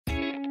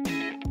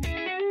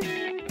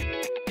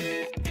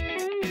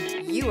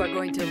You are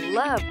going to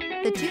love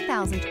the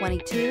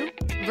 2022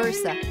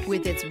 Versa.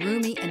 With its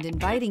roomy and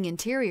inviting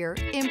interior,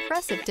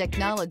 impressive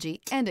technology,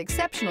 and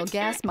exceptional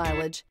gas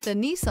mileage, the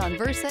Nissan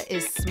Versa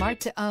is smart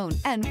to own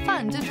and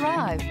fun to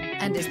drive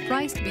and is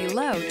priced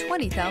below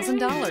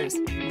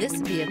 $20,000. This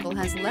vehicle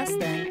has less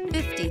than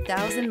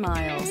 50,000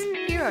 miles.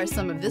 Here are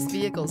some of this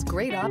vehicle's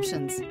great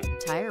options: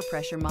 tire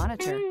pressure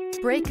monitor,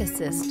 brake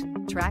assist,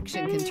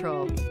 traction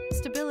control,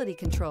 stability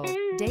control,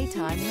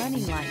 daytime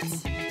running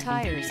lights,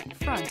 tires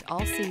front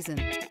all season,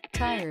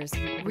 tires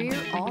rear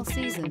all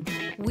season,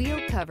 wheel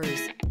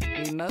covers,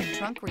 remote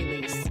trunk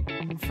release,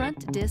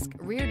 front disc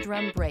rear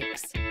drum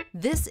brakes.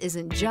 This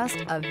isn't just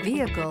a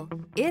vehicle,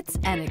 it's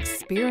an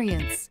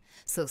experience.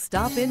 So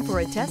stop in for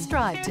a test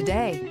drive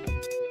today.